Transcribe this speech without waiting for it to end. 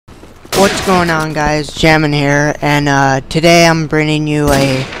What's going on, guys? Jammin here, and today I'm bringing you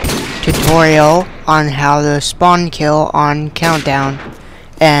a tutorial on how to spawn kill on Countdown.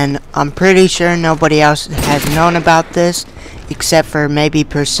 And I'm pretty sure nobody else has known about this except for maybe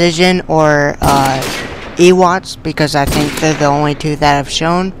Precision or Ewatts, because I think they're the only two that have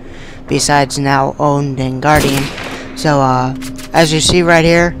shown, besides now Owned and Guardian. So as you see right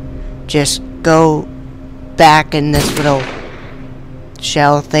here, just go back in this little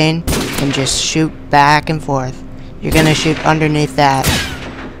shell thing and just shoot back and forth. You're gonna shoot underneath that.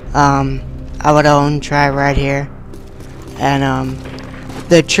 I would try right here. And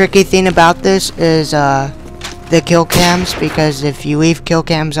the tricky thing about this is the kill cams, because if you leave kill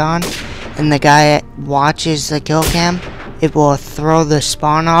cams on and the guy watches the kill cam, it will throw the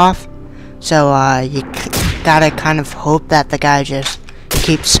spawn off. So you gotta kind of hope that the guy just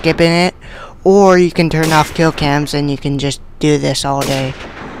keeps skipping it, or you can turn off kill cams and you can just do this all day.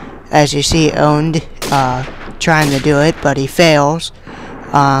 As you see, Owned trying to do it, but he fails.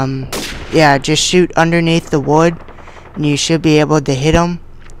 Yeah, just shoot underneath the wood and you should be able to hit him.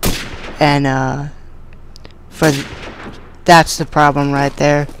 And that's the problem right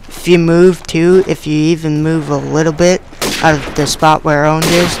there. If you move too, if you even move a little bit out of the spot where Owned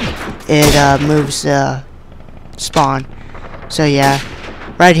is, it moves the spawn. So yeah,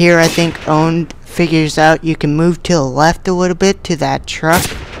 right here I think Owned figures out you can move to the left a little bit to that truck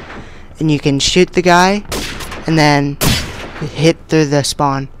and you can shoot the guy and then hit through the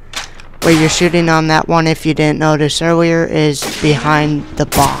spawn. Where you're shooting on that one, if you didn't notice earlier, is behind the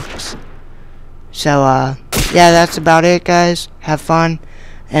box. So yeah, that's about it, guys. Have fun,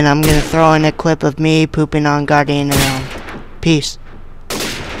 and I'm gonna throw in a clip of me pooping on Guardian and Peace.